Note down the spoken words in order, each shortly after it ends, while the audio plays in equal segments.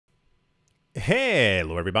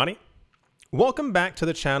Hello everybody. Welcome back to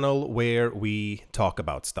the channel where we talk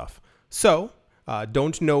about stuff. So,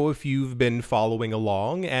 don't know if you've been following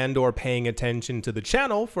along and or paying attention to the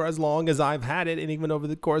channel for as long as I've had it, and even over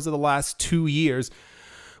the course of the last 2 years.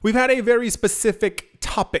 We've had a very specific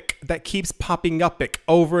topic that keeps popping up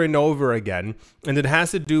over and over again, and it has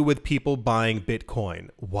to do with people buying Bitcoin.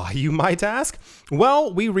 Why, you might ask?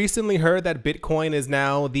 Well, we recently heard that Bitcoin is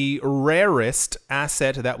now the rarest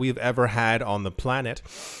asset that we've ever had on the planet,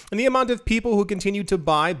 and the amount of people who continue to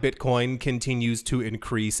buy Bitcoin continues to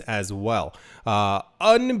increase as well.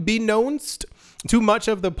 Unbeknownst to much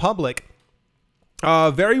of the public,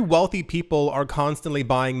 very wealthy people are constantly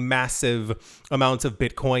buying massive amounts of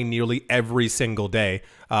Bitcoin nearly every single day.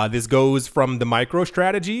 This goes from the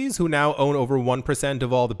MicroStrategies, who now own over 1%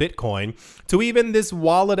 of all the Bitcoin, to even this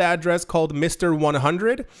wallet address called Mr.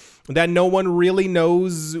 100 that no one really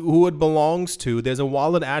knows who it belongs to. There's a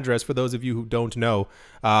wallet address, for those of you who don't know,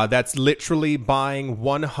 that's literally buying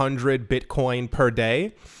 100 Bitcoin per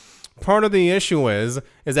day. Part of the issue is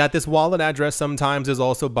that this wallet address sometimes is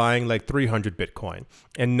also buying like 300 Bitcoin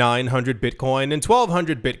and 900 Bitcoin and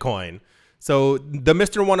 1200 Bitcoin. So the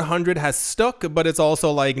Mr. 100 has stuck, but it's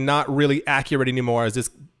also like not really accurate anymore as this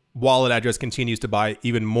wallet address continues to buy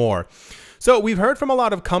even more. So we've heard from a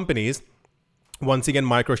lot of companies, once again,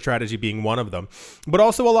 MicroStrategy being one of them, but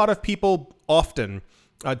also a lot of people often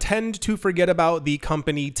tend to forget about the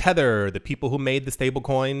company Tether, the people who made the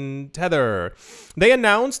stablecoin Tether. They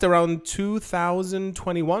announced around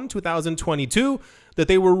 2021, 2022 that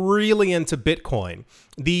they were really into Bitcoin.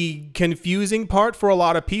 The confusing part for a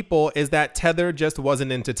lot of people is that Tether just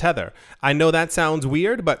wasn't into Tether. I know that sounds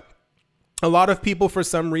weird, but a lot of people for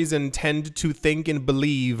some reason tend to think and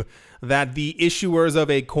believe that the issuers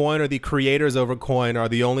of a coin or the creators of a coin are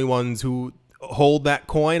the only ones who hold that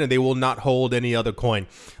coin, and they will not hold any other coin.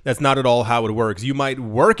 That's not at all how it works. You might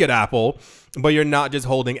work at Apple, but you're not just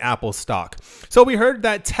holding Apple stock. So we heard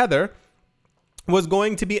that Tether was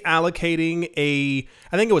going to be allocating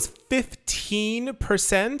I think it was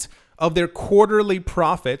 15% of their quarterly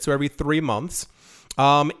profits, so every 3 months,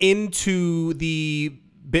 into the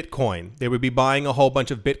Bitcoin. They would be buying a whole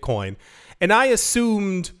bunch of Bitcoin. And I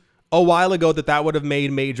assumed a while ago that that would have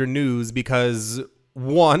made major news because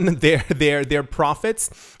one, their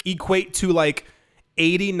profits equate to like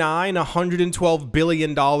 89, 112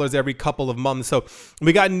 billion dollars every couple of months. So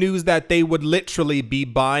we got news that they would literally be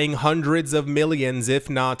buying hundreds of millions, if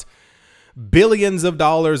not billions of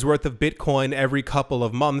dollars worth of Bitcoin every couple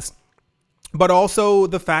of months. But also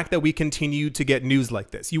the fact that we continue to get news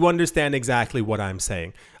like this. You understand exactly what I'm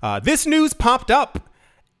saying. This news popped up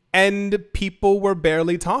and people were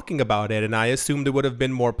barely talking about it, and I assumed it would have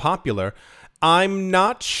been more popular. I'm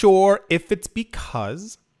not sure if it's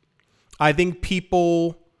because I think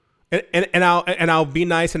people, and I'll be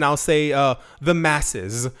nice and I'll say the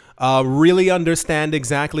masses really understand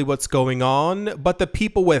exactly what's going on, but the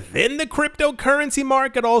people within the cryptocurrency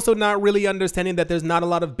market also not really understanding that there's not a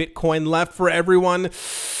lot of Bitcoin left for everyone.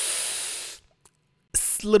 It's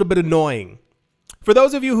a little bit annoying. For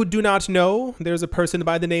those of you who do not know, there's a person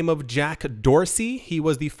by the name of Jack Dorsey. He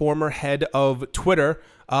was the former head of Twitter,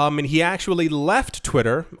 and he actually left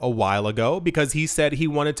Twitter a while ago because he said he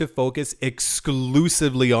wanted to focus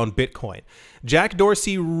exclusively on Bitcoin. Jack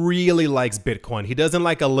Dorsey really likes Bitcoin. He doesn't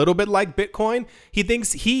like a little bit like Bitcoin. He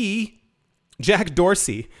thinks Jack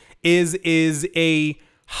Dorsey, is a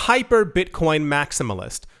hyper Bitcoin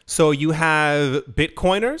maximalist. So you have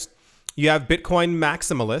Bitcoiners, you have Bitcoin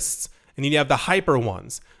maximalists, and then you have the hyper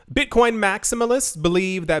ones. Bitcoin maximalists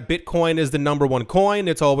believe that Bitcoin is the #1 coin.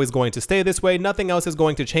 It's always going to stay this way. Nothing else is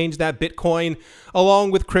going to change that. Bitcoin,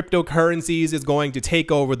 along with cryptocurrencies, is going to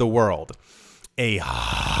take over the world. A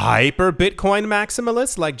hyper Bitcoin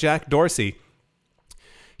maximalist like Jack Dorsey,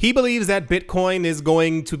 he believes that Bitcoin is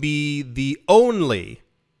going to be the only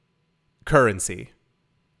currency.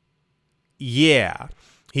 Yeah.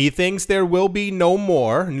 He thinks there will be no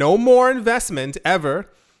more investment ever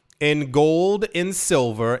in gold, in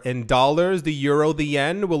silver, in dollars. The euro, the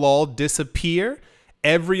yen will all disappear.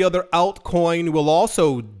 Every other altcoin will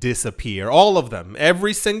also disappear. All of them,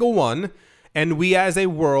 every single one. And we as a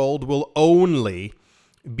world will only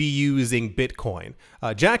be using Bitcoin.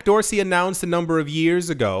 Jack Dorsey announced a number of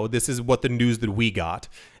years ago, this is what the news that we got,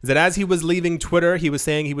 is that as he was leaving Twitter, he was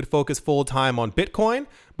saying he would focus full time on Bitcoin,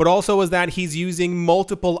 but also was that he's using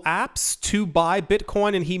multiple apps to buy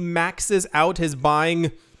Bitcoin, and he maxes out his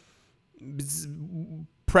buying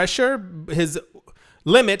pressure, his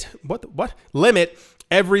limit, limit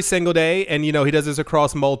every single day. And, you know, he does this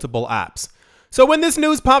across multiple apps. So when this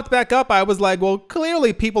news popped back up, I was like, well,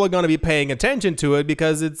 clearly people are going to be paying attention to it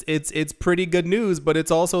because it's pretty good news, but it's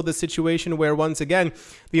also the situation where, once again,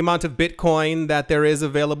 the amount of Bitcoin that there is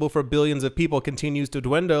available for billions of people continues to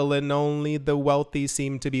dwindle, and only the wealthy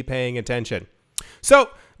seem to be paying attention.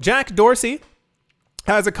 So Jack Dorsey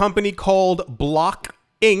has a company called Block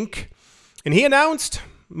Inc., and he announced,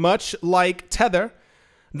 much like Tether,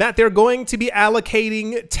 that they're going to be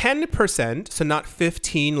allocating 10%, so not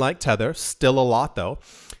 15 like Tether, still a lot though,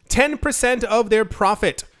 10% of their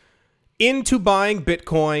profit into buying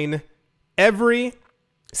Bitcoin every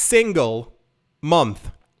single month.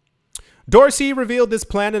 Dorsey revealed this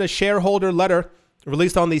plan in a shareholder letter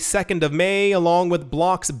released on the 2nd of May, along with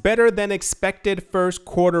Block's better than expected first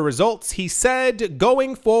quarter results. He said,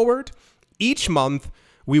 going forward, each month,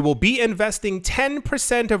 we will be investing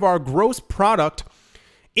 10% of our gross product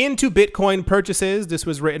into Bitcoin purchases. This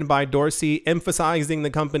was written by Dorsey, emphasizing the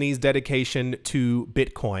company's dedication to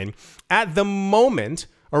Bitcoin. At the moment,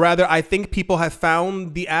 or rather, I think people have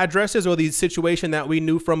found the addresses or the situation that we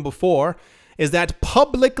knew from before, is that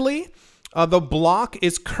publicly, the block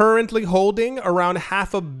is currently holding around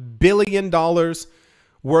 $500 million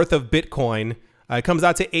worth of Bitcoin. It comes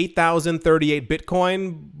out to 8,038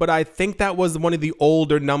 Bitcoin, but I think that was one of the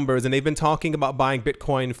older numbers, and they've been talking about buying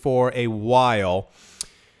Bitcoin for a while.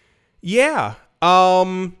 Yeah,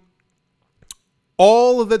 all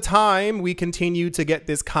of the time we continue to get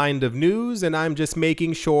this kind of news, and I'm just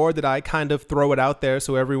making sure that I kind of throw it out there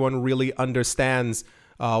so everyone really understands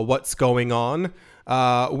what's going on.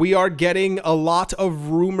 We are getting a lot of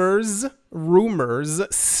rumors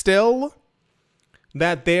still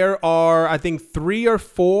that there are, I think, 3 or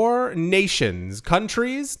 4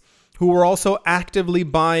 countries who are also actively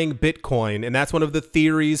buying Bitcoin, and that's one of the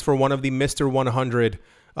theories for one of the Mr. 100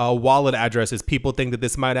 wallet addresses. People think that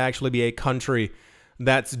this might actually be a country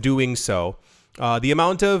that's doing so. The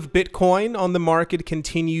amount of Bitcoin on the market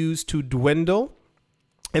continues to dwindle.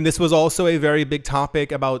 And this was also a very big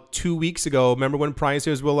topic about 2 weeks ago. Remember when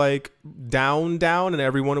prices were like down, and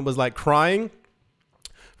everyone was like crying?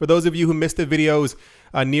 For those of you who missed the videos,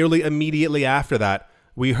 nearly immediately after that,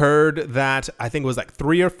 we heard that I think it was like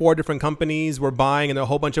 3 or 4 different companies were buying, and a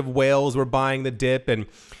whole bunch of whales were buying the dip, and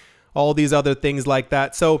all these other things like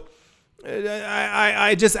that. So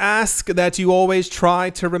I just ask that you always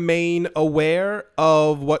try to remain aware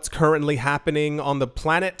of what's currently happening on the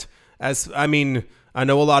planet. I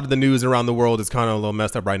know a lot of the news around the world is kind of a little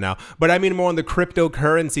messed up right now, but I mean more on the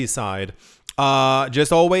cryptocurrency side.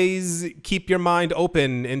 Just always keep your mind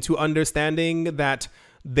open into understanding that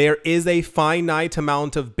there is a finite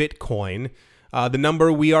amount of Bitcoin. The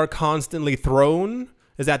number we are constantly thrown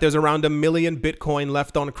is that there's around 1 million Bitcoin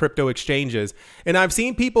left on crypto exchanges. And I've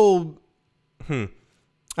seen people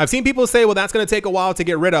say, well, that's going to take a while to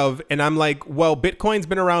get rid of. And I'm like, well, Bitcoin's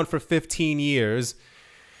been around for 15 years.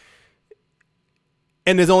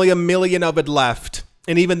 And there's only 1 million of it left.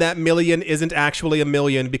 And even that million isn't actually 1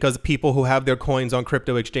 million, because people who have their coins on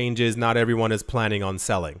crypto exchanges, not everyone is planning on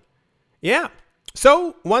selling. Yeah.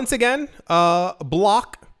 So once again,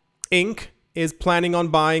 Block Inc. is planning on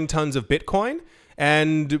buying tons of Bitcoin.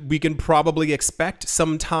 And we can probably expect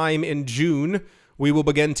sometime in June, we will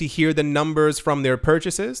begin to hear the numbers from their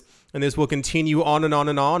purchases. And this will continue on and on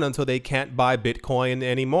and on until they can't buy Bitcoin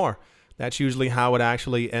anymore. That's usually how it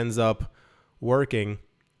actually ends up working.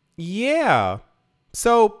 Yeah.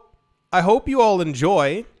 So I hope you all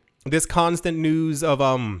enjoy this constant news of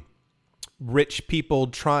rich people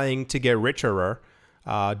trying to get richer.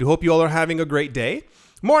 Do hope you all are having a great day,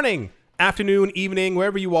 morning, afternoon, evening,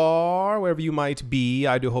 wherever you are, wherever you might be.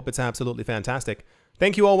 I do hope it's absolutely fantastic.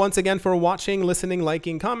 Thank you all once again for watching, listening,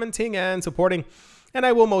 liking, commenting, and supporting. And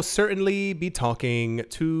I will most certainly be talking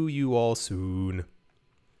to you all soon.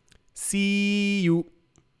 See you.